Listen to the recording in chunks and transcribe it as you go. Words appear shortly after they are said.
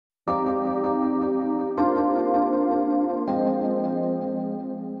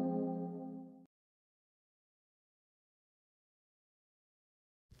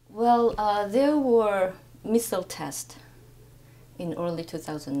Well, there were missile tests in early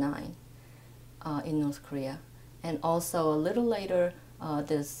 2009 in North Korea, and also a little later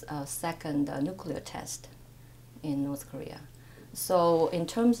this second nuclear test in North Korea. So in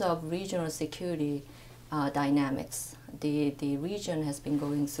terms of regional security dynamics, the region has been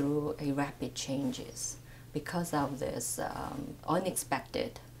going through a rapid changes because of this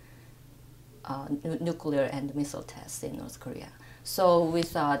unexpected nuclear and missile tests in North Korea. So we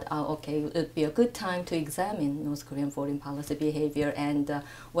thought, okay, it would be a good time to examine North Korean foreign policy behavior and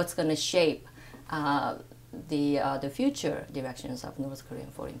what's going to shape the future directions of North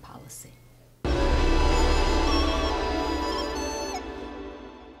Korean foreign policy.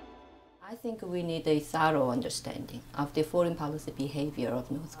 I think we need a thorough understanding of the foreign policy behavior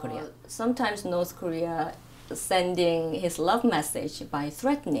of North Korea. Sometimes North Korea is sending his love message by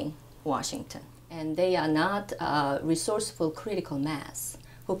threatening Washington. And they are not a resourceful critical mass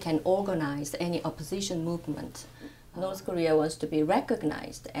who can organize any opposition movement. North Korea wants to be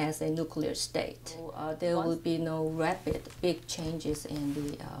recognized as a nuclear state. There will be no rapid, big changes in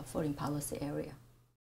the foreign policy area.